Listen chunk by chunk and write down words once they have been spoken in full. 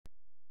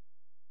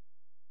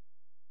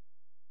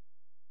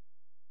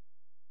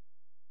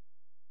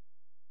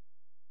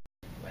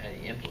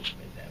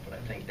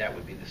that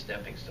would be the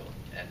stepping stone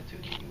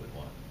attitude that you would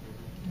want.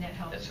 And that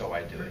helps. That's how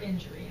I do for it.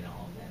 Injury and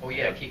all of that. Oh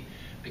yeah,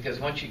 because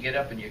once you get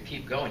up and you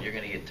keep going, you're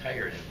going to get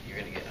tired, and you're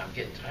going to get, I'm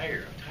getting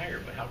tired,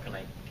 but how can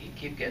I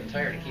keep getting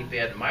tired and keep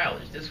adding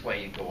mileage? This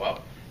way you go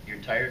up,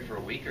 you're tired for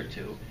a week or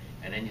two,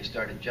 and then you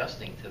start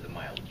adjusting to the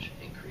mileage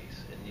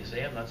increase, and you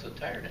say, I'm not so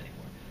tired anymore.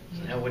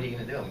 So now what are you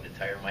going to do? I'm going to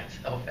tire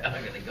myself out.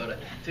 I'm going to go to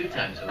 2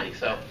 times a week.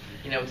 So,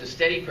 it's a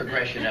steady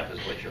progression up is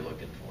what you're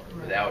looking for,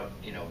 without,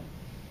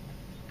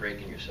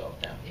 breaking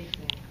yourself down.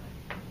 Exactly.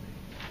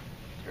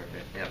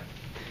 Perfect. Yeah.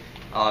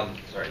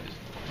 Sorry.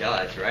 No,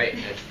 that's right.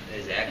 That's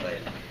exactly.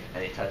 I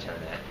didn't touch on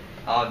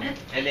that.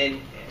 And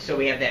then, so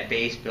we have that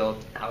base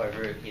built.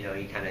 However, you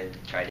kind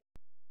of tried